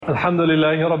الحمد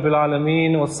لله رب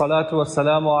العالمين والصلاة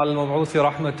والسلام على المبعوث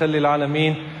رحمة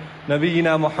للعالمين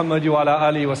نبينا محمد وعلى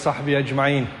آله وصحبه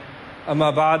أجمعين. أما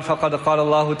بعد فقد قال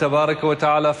الله تبارك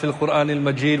وتعالى في القرآن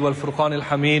المجيد والفرقان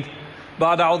الحميد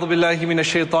بعد أعوذ بالله من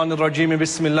الشيطان الرجيم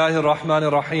بسم الله الرحمن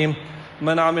الرحيم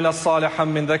من عمل صالحا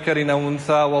من ذكر أو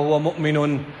أنثى وهو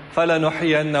مؤمن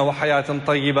فلنحيينه حياة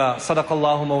طيبة صدق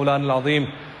الله مولانا العظيم.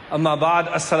 أما بعد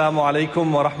السلام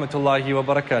عليكم ورحمة الله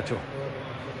وبركاته.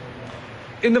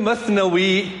 In the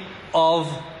Mathnawi of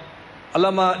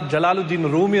Allama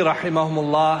Jalaluddin Rumi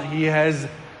rahimahumullah, he has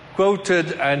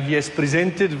quoted and he has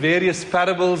presented various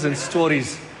parables and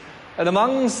stories. And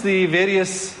amongst the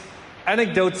various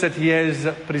anecdotes that he has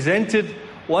presented,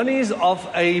 one is of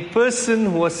a person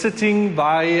who was sitting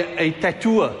by a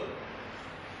tattooer.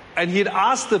 And he had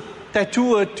asked the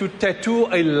tattooer to tattoo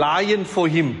a lion for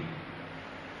him.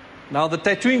 Now the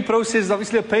tattooing process is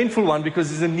obviously a painful one because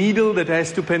there's a needle that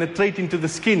has to penetrate into the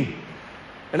skin.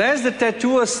 And as the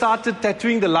tattooer started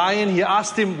tattooing the lion, he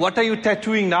asked him, "What are you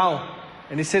tattooing now?"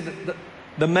 And he said,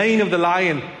 the mane of the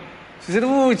lion. So he said,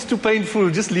 "Oh, it's too painful,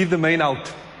 just leave the mane out."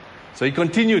 So he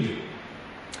continued.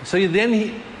 So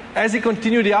as he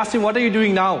continued, he asked him, "What are you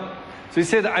doing now?" So he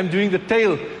said, "I'm doing the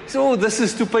tail." He said, "Oh, this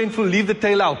is too painful, leave the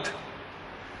tail out."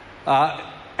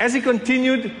 As he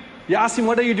continued, he asked him,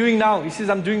 "What are you doing now?" He says,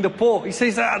 "I'm doing the paw." He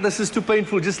says, "This is too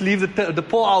painful, just leave the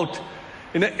paw out."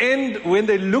 In the end, when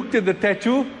they looked at the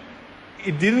tattoo,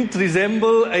 it didn't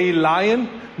resemble a lion,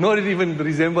 nor did it even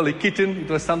resemble a kitten. It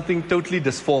was something totally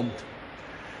disformed.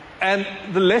 And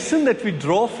the lesson that we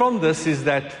draw from this is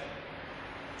that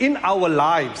in our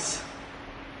lives,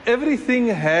 everything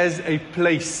has a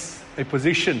place, a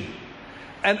position.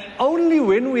 And only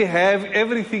when we have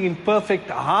everything in perfect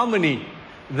harmony,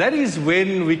 that is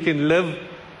when we can live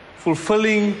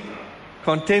fulfilling,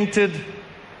 contented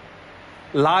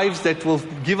lives that will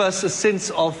give us a sense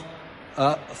of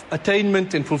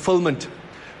attainment and fulfillment.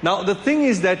 Now, the thing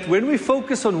is that when we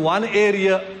focus on one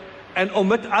area and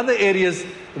omit other areas,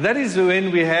 that is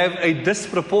when we have a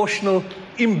disproportional,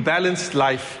 imbalanced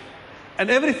life. And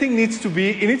everything needs to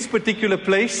be in its particular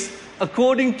place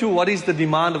according to what is the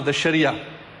demand of the Sharia.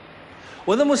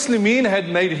 When the Muslimin had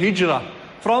made hijrah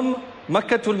from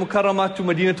Makkatul Mukarramah to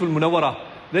Madinatul Munawwarah,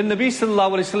 then Nabi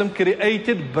sallallahu alayhi wa sallam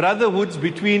created brotherhoods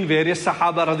between various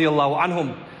Sahaba radiallahu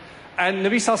anhum. And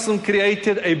Nabi sallallahu alayhi wa sallam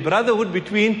created a brotherhood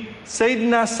between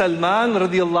Sayyidina Salman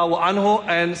radiallahu anhu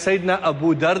and Sayyidina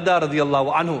Abu Darda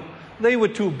radiallahu anhu. They were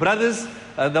two brothers.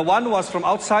 The one was from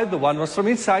outside, the one was from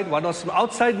inside. One was from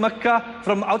outside Makkah,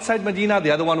 from outside Medina.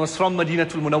 The other one was from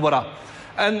Madinatul Munawwarah.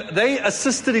 And they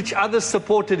assisted each other,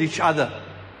 supported each other.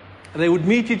 They would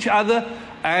meet each other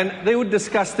and they would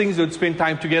discuss things, they would spend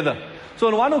time together. So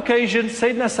on one occasion,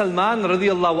 Sayyidina Salman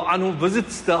radiallahu anhu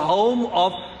visits the home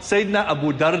of Sayyidina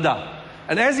Abu Darda.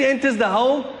 And as he enters the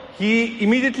home, he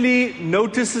immediately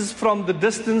notices from the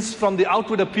distance, from the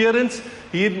outward appearance,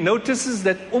 he notices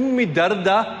that Ummi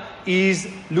Darda is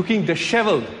looking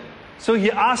disheveled. So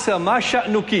he asks her, "Ma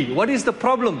sha'nuki?" What is the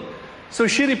problem? So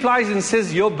she replies and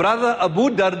says, "Your brother Abu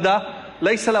Darda,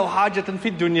 laysa lahu hajatan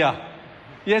fid dunya."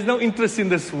 He has no interest in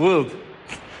this world.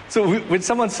 So when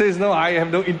someone says, "No, I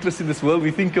have no interest in this world,"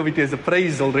 we think of it as a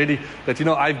praise already, that,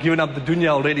 I've given up the dunya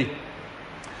already.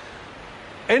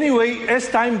 Anyway, as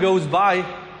time goes by,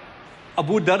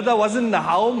 Abu Darda wasn't in the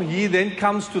home. He then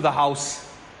comes to the house.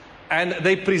 And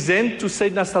they present to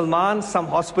Sayyidina Salman some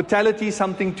hospitality,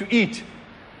 something to eat.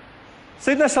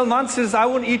 Sayyidina Salman says, "I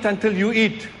won't eat until you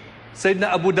eat."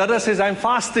 Sayyidina Abu Darda says, "I'm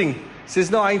fasting." He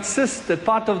says, "No, I insist that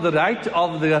part of the right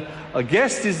of the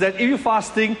guest is that if you're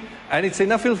fasting, and it's a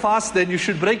nafil fast, then you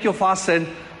should break your fast and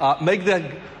make the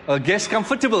guest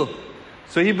comfortable."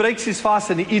 So he breaks his fast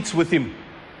and he eats with him.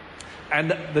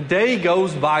 And the day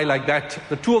goes by like that.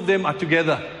 The two of them are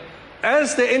together.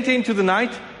 As they enter into the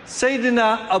night,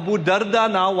 Sayyidina Abu Darda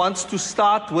now wants to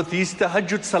start with his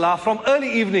tahajjud salah from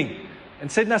early evening. And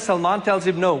Sayyidina Salman tells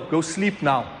him, "No, go sleep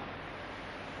now."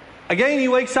 Again he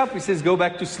wakes up, he says, "Go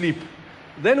back to sleep."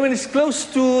 Then when it's close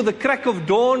to the crack of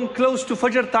dawn, close to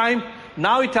Fajr time,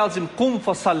 now he tells him, "Qum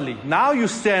fasalli." Now you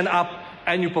stand up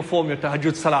and you perform your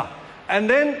tahajjud salah. And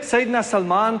then Sayyidina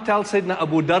Salman tells Sayyidina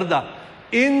Abu Darda,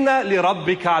 "Inna li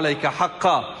rabbika alayka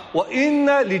haqqa, wa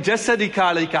inna li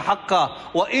jasadika alayka haqqa,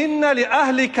 wa inna li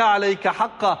ahlika alayka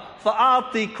haqqa,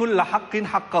 fa'ati kulla haqqin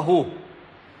haqqahu."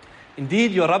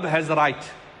 Indeed, your Rabb has a right.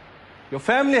 Your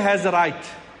family has a right.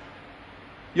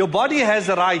 Your body has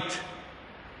a right.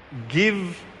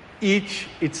 Give each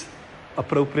its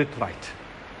appropriate right.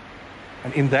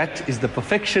 And in that is the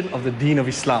perfection of the deen of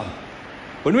Islam.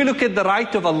 When we look at the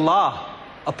right of Allah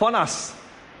upon us,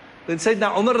 Then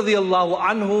Sayyidina Umar radiallahu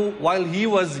anhu, while he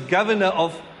was governor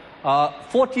of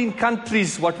 14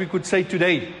 countries, what we could say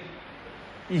today.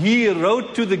 He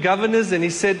wrote to the governors and he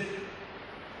said,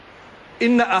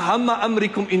 Inna ahamma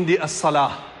amrikum indi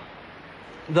as-salah.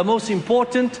 The most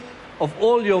important of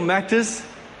all your matters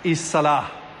is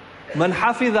salah. Man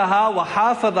hafidhaha wa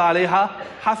hafadha alayha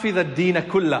hafidha ad-deen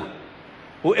kullah.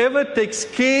 Whoever takes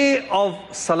care of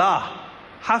salah,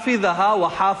 hafidhaha wa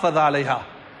hafadha alayha,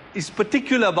 is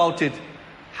particular about it,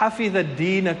 hafidha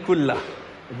ad-deen kullah.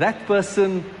 That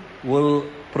person will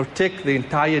protect the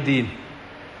entire deen.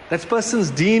 That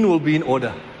person's deen will be in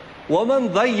order.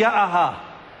 وَمَنْ ضَيَّعَهَا.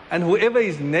 And whoever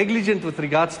is negligent with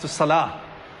regards to salah,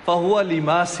 فَهُوَ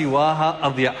لِمَا سِوَاهَا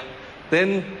أَضْيَعَ.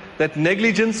 Then that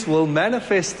negligence will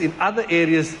manifest in other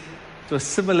areas to a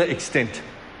similar extent.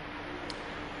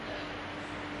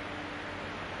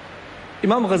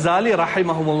 Imam Ghazali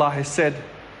rahimahumullah has said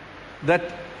that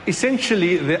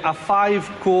essentially there are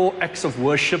 5 core acts of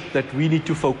worship that we need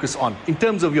to focus on in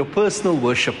terms of your personal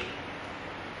worship.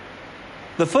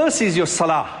 The first is your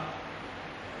salah.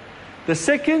 The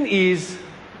second is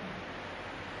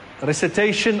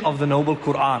recitation of the noble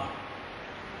Quran.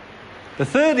 The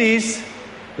third is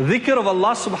dhikr of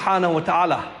Allah subhanahu wa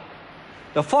ta'ala.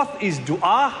 The fourth is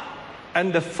dua.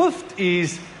 And the fifth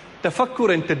is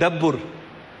tafakkur and tadabbur.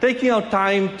 Taking our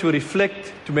time to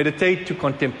reflect, to meditate, to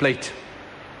contemplate.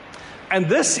 And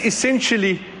this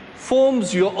essentially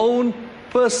forms your own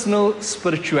personal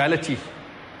spirituality.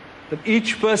 That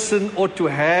each person ought to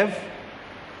have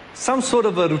some sort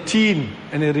of a routine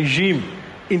and a regime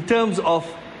in terms of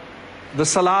the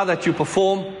salah that you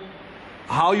perform,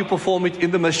 how you perform it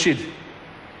in the masjid.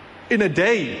 In a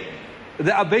day,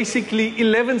 there are basically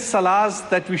 11 salahs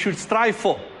that we should strive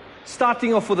for.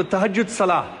 Starting off with the tahajjud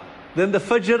salah, then the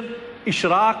fajr,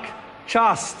 ishraq,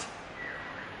 chast,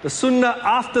 the sunnah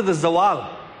after the zawal,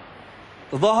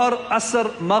 dhuhr,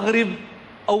 asr, maghrib,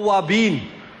 awabin,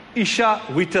 isha,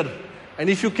 witr. And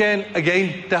if you can,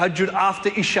 again, tahajjud after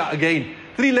isha again.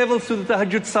 3 levels to the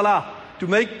tahajjud salah. To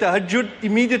make tahajjud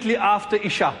immediately after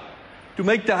isha. To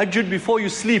make tahajjud before you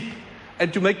sleep.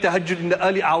 And to make tahajjud in the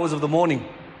early hours of the morning.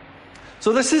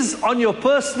 So this is on your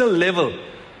personal level,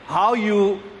 how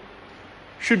you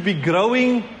should be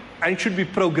growing and should be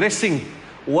progressing.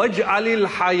 وَاجْعَلِ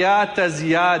الْحَيَاةَ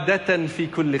زِيَادَةً فِي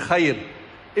كُلِّ خَيْرٍ.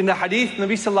 In the hadith,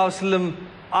 Nabi sallallahu alaihi wasallam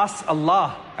asks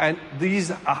Allah, and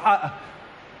these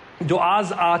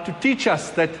du'as are to teach us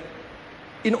that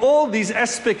in all these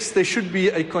aspects there should be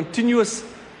a continuous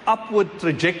upward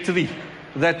trajectory.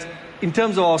 That in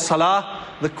terms of our salah,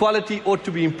 the quality ought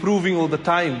to be improving all the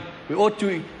time. We ought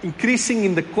to be increasing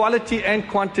in the quality and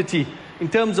quantity. In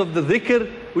terms of the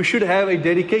dhikr, we should have a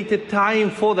dedicated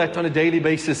time for that on a daily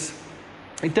basis.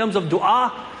 In terms of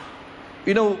dua,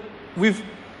 we've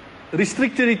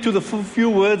restricted it to the few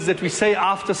words that we say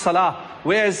after salah.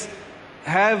 Whereas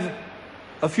have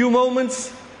a few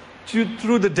moments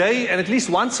through the day, and at least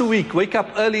once a week, wake up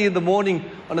early in the morning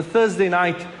on a Thursday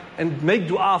night and make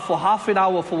dua for half an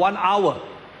hour, for 1 hour.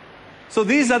 So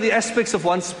these are the aspects of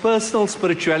one's personal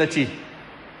spirituality.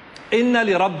 Inna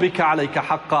li rabbika alayka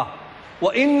haqqa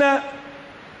wa inna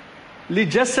li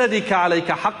jasadika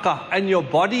alayka haqqa. And your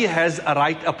body has a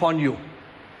right upon you.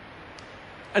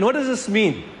 And what does this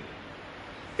mean?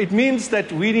 It means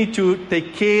that we need to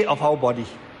take care of our body.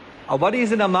 Our body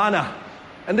is an amana.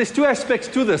 And there's 2 aspects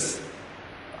to this.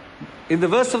 In the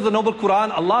verse of the Noble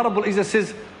Quran, Allah Rabbul Izzah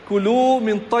says, Kulu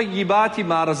min tayyibati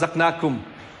ma razaqnakum.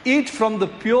 Eat from the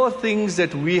pure things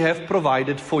that we have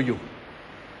provided for you.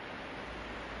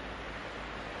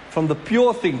 From the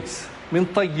pure things, min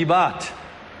tayyibat.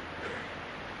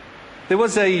 There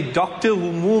was a doctor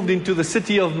who moved into the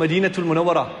city of Madinatul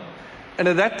Munawwara. And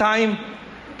at that time,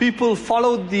 people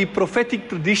followed the prophetic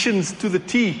traditions to the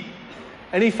T.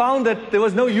 And he found that there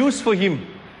was no use for him.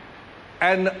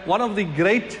 And one of the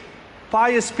great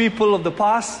pious people of the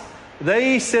past,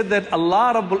 they said that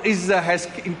Allah Rabbul Izzah has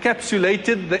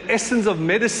encapsulated the essence of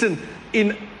medicine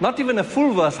in not even a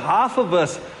full verse, half a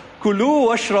verse. Kulu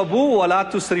washrabu wa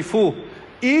la tusrifu.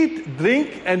 Eat,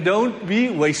 drink, and don't be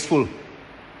wasteful.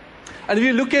 And if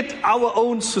you look at our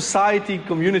own society,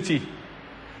 community,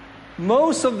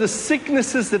 most of the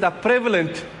sicknesses that are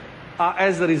prevalent are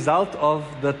as a result of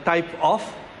the type of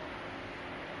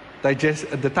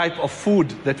food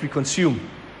that we consume,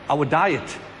 our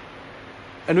diet.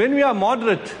 And when we are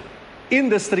moderate in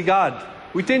this regard,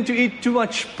 we tend to eat too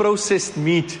much processed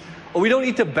meat, or we don't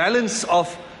eat a balance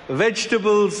of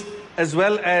vegetables as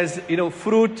well as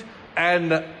fruit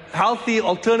and healthy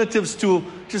alternatives to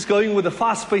just going with a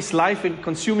fast-paced life and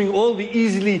consuming all the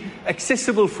easily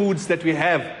accessible foods that we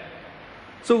have.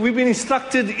 So we've been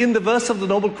instructed in the verse of the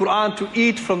Noble Quran to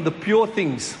eat from the pure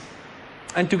things.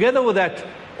 And together with that,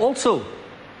 also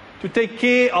to take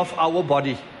care of our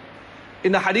body.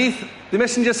 In the hadith, the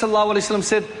Messenger sallallahu alaihi wasallam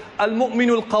said,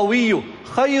 "Al-mu'minu al-qawiyyu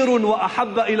khayrun wa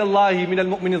ahabba ila Allah min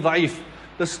al-mu'min al-dha'if."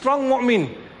 The strong mu'min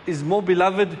is more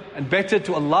beloved and better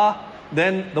to Allah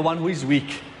than the one who is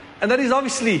weak. And that is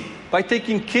obviously by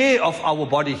taking care of our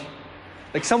body.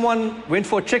 Like someone went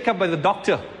for a checkup by the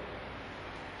doctor,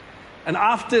 and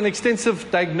after an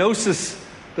extensive diagnosis,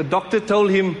 the doctor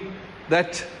told him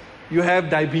that you have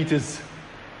diabetes.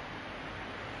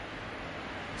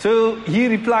 So he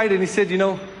replied and he said,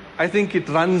 I think it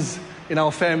runs in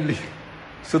our family.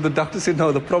 So the doctor said,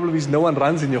 no, the problem is no one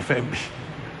runs in your family.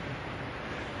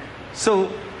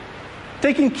 So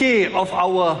taking care of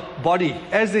our body,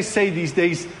 as they say these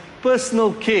days,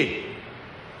 personal care.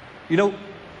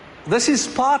 This is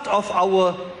part of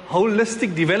our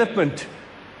holistic development,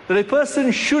 that a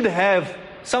person should have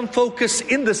some focus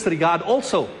in this regard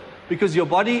also, because your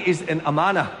body is an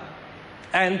amana.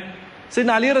 And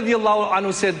Sayyidina Ali radiallahu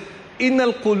anhu said,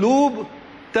 "Innal qulub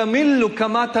tamillu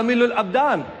kama tamillu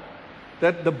al-abdan."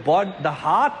 That the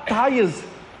heart tires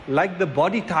like the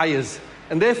body tires.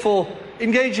 And therefore,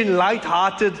 engage in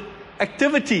light-hearted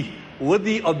activity with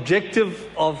the objective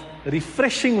of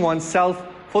refreshing oneself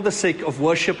for the sake of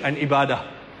worship and ibadah.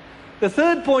 The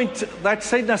third point that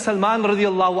Sayyidina Salman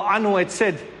radiallahu anhu had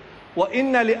said,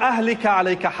 وَإِنَّ لِأَهْلِكَ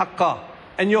عَلَيْكَ حَقًّا,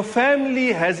 and your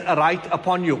family has a right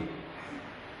upon you.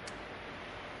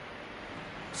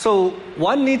 So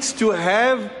one needs to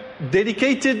have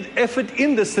dedicated effort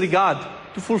in this regard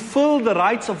to fulfill the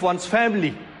rights of one's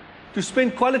family, to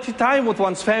spend quality time with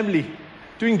one's family,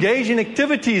 to engage in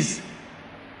activities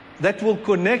that will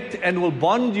connect and will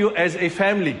bond you as a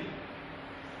family.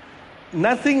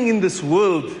 Nothing in this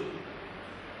world,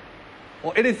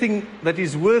 or anything that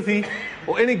is worthy,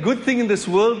 or any good thing in this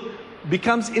world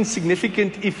becomes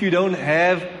insignificant if you don't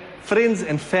have friends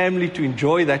and family to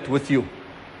enjoy that with you.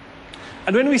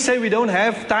 And when we say we don't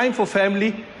have time for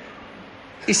family,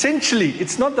 essentially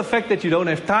it's not the fact that you don't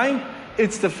have time,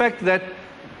 it's the fact that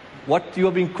what you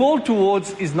are being called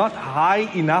towards is not high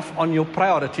enough on your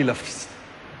priority list.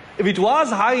 If it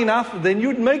was high enough, then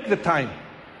you'd make the time.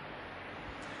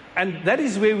 And that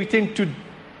is where we tend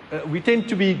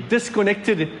to be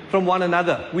disconnected from one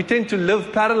another. We tend to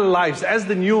live parallel lives. As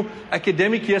the new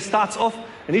academic year starts off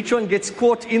and each one gets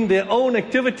caught in their own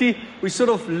activity, we sort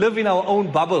of live in our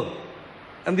own bubble.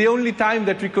 And the only time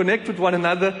that we connect with one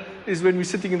another is when we're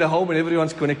sitting in the home and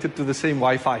everyone's connected to the same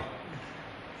Wi-Fi.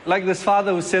 Like this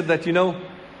father who said that,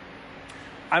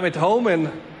 I'm at home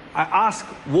and I ask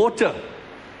water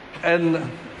and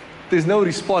there's no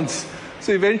response.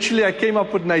 So eventually I came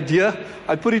up with an idea.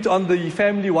 I put it on the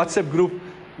family WhatsApp group,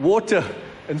 water,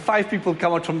 and 5 people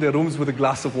come out from their rooms with a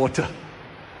glass of water.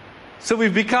 So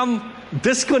we've become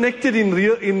disconnected in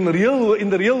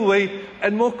the real way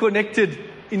and more connected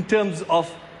in terms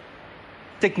of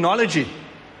technology.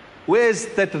 Whereas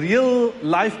that real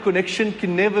life connection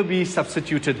can never be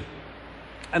substituted.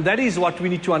 And that is what we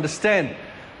need to understand.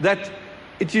 That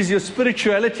it is your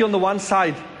spirituality on the one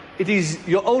side. It is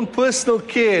your own personal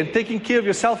care and taking care of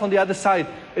yourself on the other side.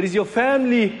 It is your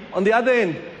family on the other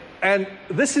end. And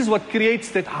this is what creates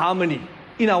that harmony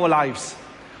in our lives.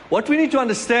 What we need to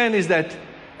understand is that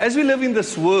as we live in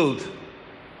this world,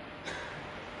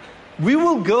 we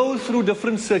will go through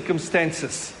different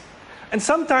circumstances. And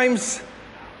sometimes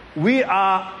we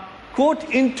are caught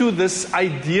into this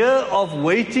idea of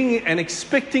waiting and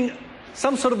expecting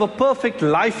some sort of a perfect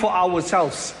life for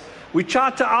ourselves. We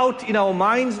charter out in our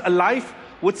minds a life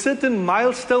with certain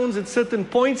milestones at certain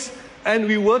points, and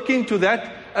we work into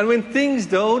that. And when things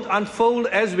don't unfold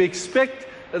as we expect,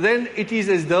 then it is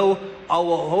as though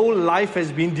our whole life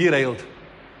has been derailed.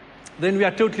 Then we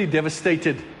are totally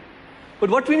devastated. But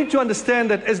what we need to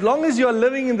understand that as long as you are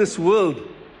living in this world,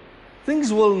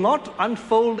 things will not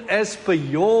unfold as per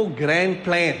your grand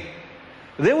plan.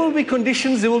 There will be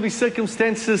conditions, there will be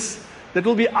circumstances that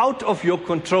will be out of your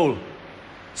control.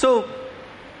 So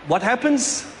what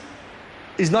happens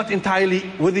is not entirely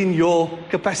within your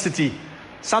capacity.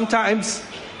 Sometimes,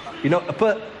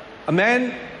 a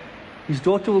man, his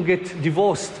daughter will get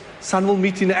divorced, son will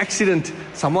meet in an accident,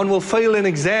 someone will fail an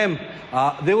exam,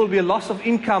 there will be a loss of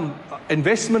income,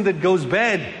 investment that goes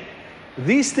bad.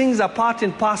 These things are part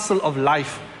and parcel of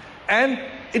life. And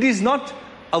it is not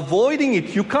avoiding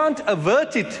it. You can't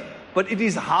avert it, but it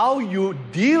is how you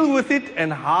deal with it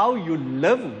and how you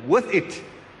live with it.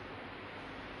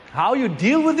 How you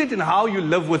deal with it and how you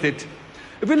live with it.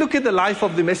 If we look at the life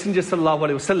of the Messenger sallallahu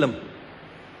alaihi wasallam,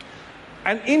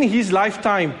 and in his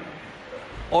lifetime,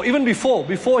 or even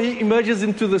before he emerges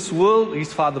into this world,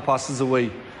 his father passes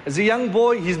away. As a young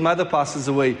boy, his mother passes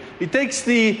away. He takes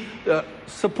the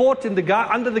support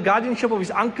under the guardianship of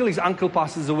his uncle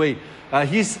passes away.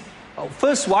 His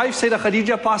first wife, Sayyidah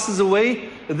Khadija, passes away.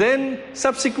 Then,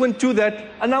 subsequent to that,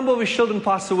 a number of his children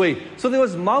pass away. So there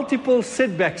was multiple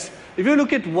setbacks. If you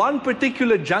look at one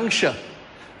particular juncture,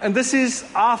 and this is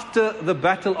after the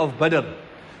Battle of Badr.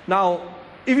 Now,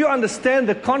 if you understand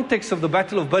the context of the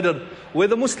Battle of Badr, where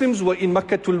the Muslims were in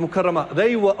Makkatul Mukarramah,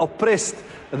 they were oppressed,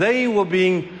 they were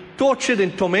being tortured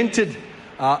and tormented.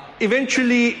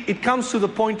 Eventually, it comes to the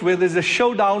point where there's a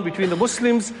showdown between the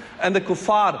Muslims and the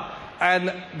kuffar.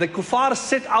 And the kuffar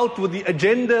set out with the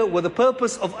agenda, with the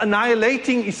purpose of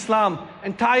annihilating Islam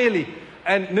entirely.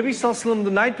 And Nabi Sallallahu Alaihi Wasallam,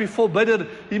 the night before Badr,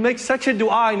 he makes such a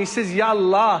dua and he says, Ya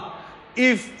Allah,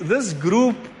 if this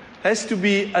group has to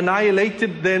be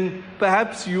annihilated, then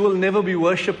perhaps you will never be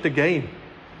worshipped again.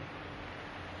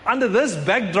 Under this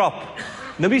backdrop,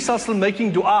 Nabi Sallallahu Alaihi Wasallam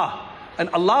making dua, and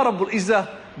Allah Rabbul Izzah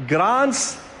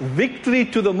grants victory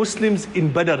to the Muslims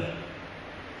in Badr.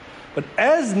 But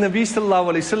as Nabi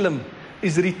Sallallahu Alaihi Wasallam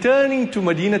is returning to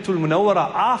Madinatul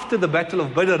Munawwara after the Battle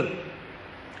of Badr,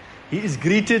 he is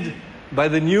greeted by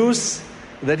the news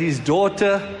that his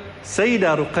daughter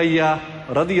Sayyidah Ruqayya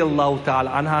radiyallahu ta'ala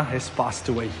anha has passed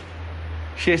away.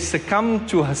 She has succumbed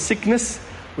to her sickness,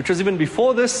 which was even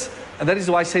before this, and that is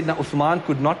why Sayyidina Uthman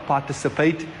could not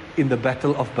participate in the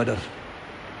Battle of Badr.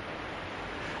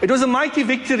 It was a mighty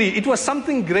victory. It was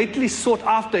something greatly sought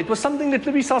after. It was something that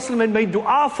Nabi Sallallahu Alaihi Wasallam had made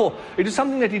dua for. It was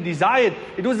something that he desired.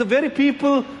 It was the very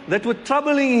people that were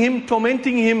troubling him,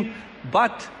 tormenting him,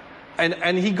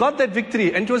 and he got that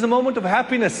victory, and it was a moment of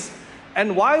happiness.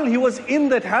 And while he was in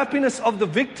that happiness of the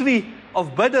victory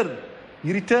of Badr,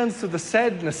 he returns to the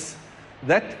sadness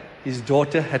that his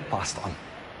daughter had passed on.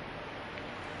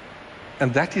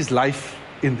 And that is life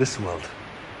in this world.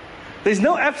 There's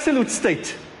no absolute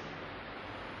state.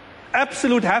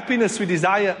 Absolute happiness we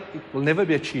desire will never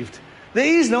be achieved. There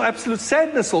is no absolute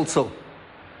sadness also.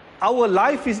 Our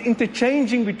life is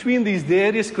interchanging between these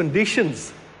various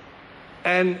conditions.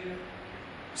 And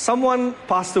someone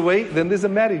passed away, then there's a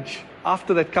marriage.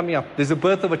 After that coming up, there's a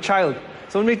birth of a child.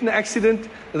 Someone made an accident,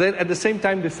 then at the same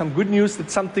time there's some good news that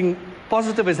something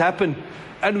positive has happened.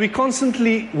 And we're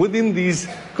constantly within these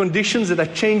conditions that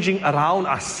are changing around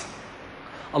us.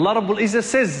 Allah Rabbul Izzah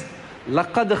says,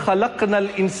 لَقَدْ خَلَقْنَا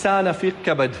الْإِنسَانَ فِي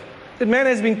كَبَدٍ. That man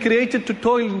has been created to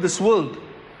toil in this world.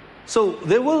 So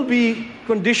there will be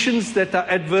conditions that are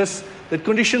adverse, that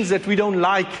conditions that we don't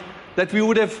like, that we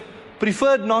would have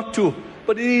preferred not to.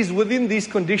 But it is within these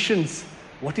conditions,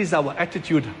 what is our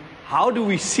attitude? How do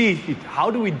we see it?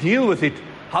 How do we deal with it?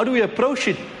 How do we approach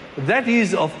it? That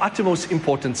is of utmost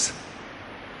importance.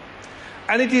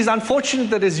 And it is unfortunate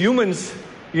that as humans,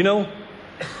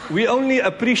 we only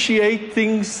appreciate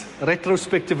things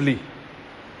retrospectively.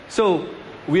 So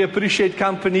we appreciate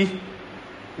company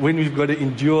when we've got to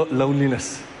endure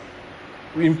loneliness.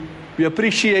 We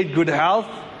appreciate good health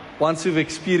once we've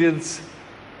experienced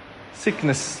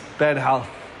sickness, bad health.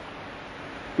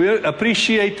 We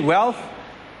appreciate wealth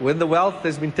when the wealth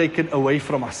has been taken away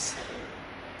from us.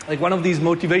 Like one of these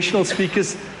motivational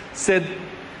speakers said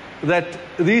that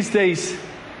these days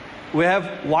we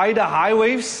have wider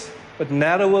highways but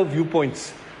narrower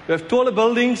viewpoints. We have taller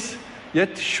buildings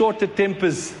yet shorter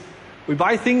tempers. We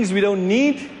buy things we don't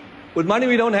need with money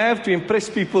we don't have to impress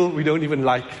people we don't even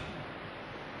like.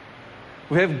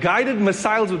 We have guided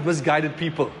missiles with misguided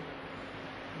people.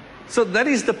 So that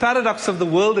is the paradox of the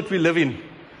world that we live in.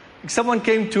 Someone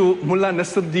came to Mullah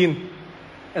Nasruddin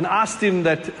and asked him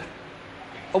that,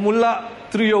 "Oh Mullah,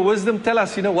 through your wisdom, tell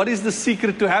us, what is the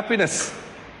secret to happiness?"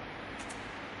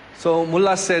 So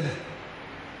Mullah said,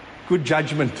 "Good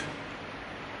judgment."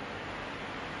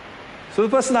 So the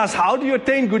person asked, "How do you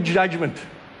attain good judgment?"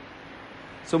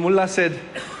 So Mullah said,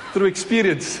 "Through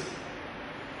experience."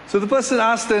 So the person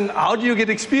asked, "Then how do you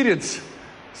get experience?"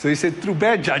 So he said, "Through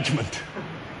bad judgment."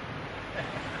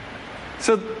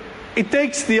 So it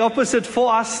takes the opposite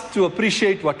for us to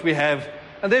appreciate what we have.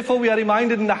 And therefore we are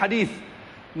reminded in the hadith,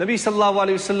 Nabi Sallallahu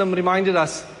Alaihi Wasallam reminded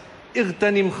us,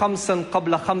 "Ightanim khamsan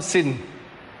qabla khamsin."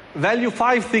 Value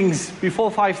 5 things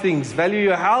before 5 things. Value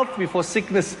your health before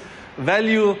sickness.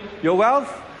 Value your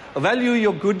wealth. Value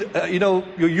your good, your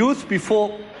youth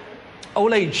before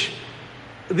old age.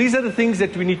 These are the things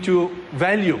that we need to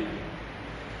value.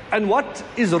 And what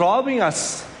is robbing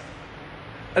us,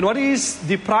 and what is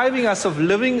depriving us of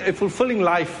living a fulfilling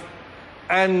life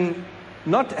and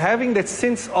not having that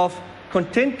sense of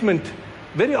contentment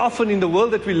very often in the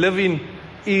world that we live in,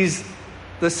 is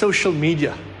the social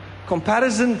media.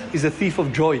 Comparison is a thief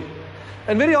of joy.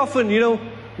 And very often,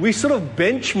 we sort of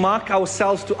benchmark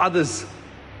ourselves to others.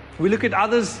 We look at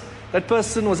others. That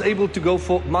person was able to go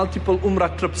for multiple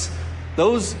Umrah trips.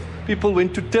 Those people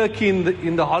went to Turkey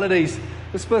in the holidays.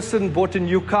 This person bought a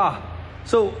new car.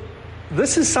 So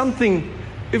this is something,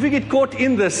 if we get caught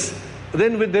in this,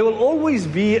 then there will always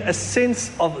be a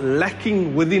sense of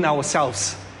lacking within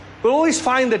ourselves. We'll always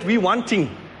find that we're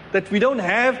wanting, that we don't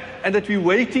have, and that we're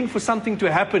waiting for something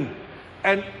to happen.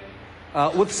 And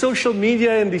with social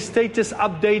media and the status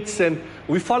updates, and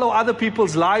we follow other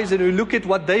people's lives and we look at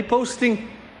what they're posting,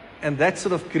 and that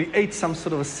sort of creates some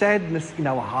sort of a sadness in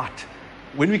our heart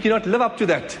when we cannot live up to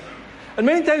that. And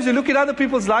many times we look at other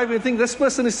people's lives and we think, this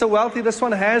person is so wealthy, this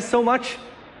one has so much.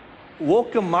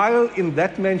 Walk a mile in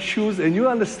that man's shoes and you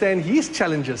understand his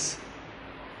challenges.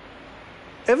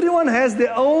 Everyone has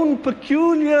their own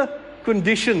peculiar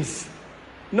conditions.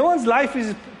 No one's life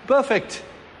is perfect.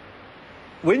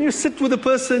 When you sit with a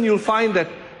person, you'll find that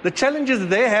the challenges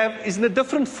they have is in a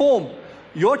different form.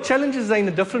 Your challenges are in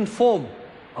a different form.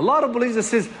 Allah Rabbul Izzah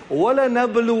says,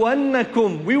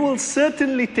 وَلَنَبْلُوَنَّكُمْ, we will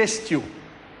certainly test you.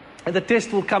 And the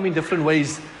test will come in different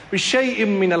ways. بِشَيْءٍ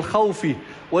مِّنَ الْخَوْفِ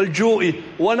وَالْجُوءِ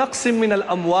وَنَقْصٍ مِّنَ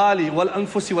الْأَمْوَالِ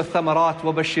وَالْأَنفُسِ وَالثَّمَرَاتِ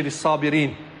وَبَشِّرِ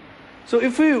الصَّابِرِينَ. So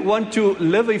if we want to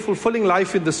live a fulfilling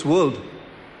life in this world,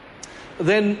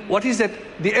 then what is that?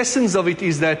 The essence of it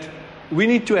is that we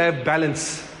need to have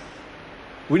balance.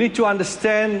 We need to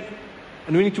understand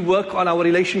and we need to work on our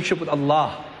relationship with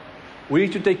Allah. We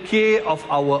need to take care of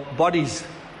our bodies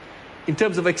in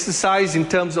terms of exercise, in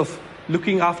terms of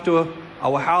looking after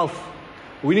our health.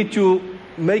 We need to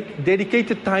make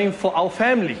dedicated time for our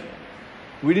family.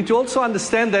 We need to also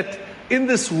understand that in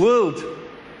this world,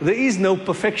 there is no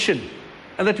perfection,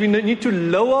 and that we need to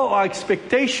lower our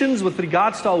expectations with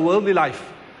regards to our worldly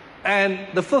life. And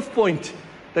the fifth point,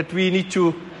 that we need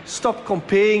to stop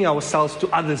comparing ourselves to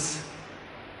others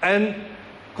and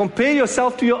compare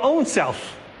yourself to your own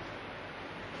self.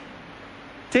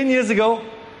 10 years ago,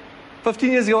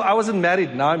 15 years ago, I wasn't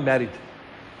married. Now I'm married.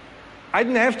 I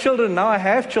didn't have children. Now I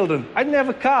have children. I didn't have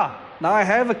a car. Now I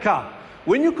have a car.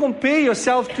 When you compare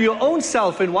yourself to your own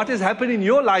self and what has happened in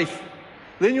your life,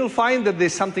 then you'll find that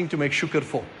there's something to make shukr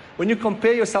for. When you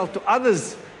compare yourself to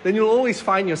others, then you'll always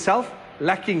find yourself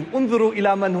lacking. انظروا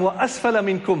إلى من هو أسفل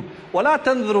منكم ولا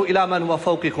تنظروا إلى من هو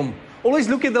فوقكم. Always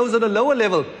look at those on a lower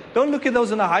level. Don't look at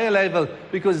those on a higher level,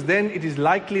 because then it is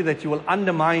likely that you will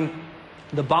undermine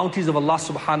the bounties of Allah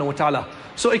subhanahu wa ta'ala.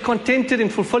 So a contented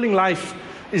and fulfilling life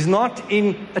is not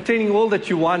in attaining all that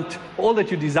you want, all that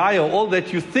you desire, all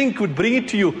that you think would bring it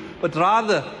to you, but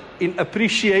rather in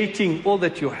appreciating all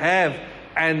that you have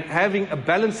and having a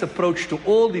balanced approach to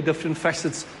all the different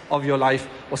facets of your life.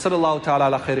 Wa sallallahu ta'ala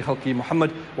ala khairi khalqi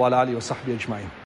Muhammad wa ala alihi wa sahbihi ajma'in.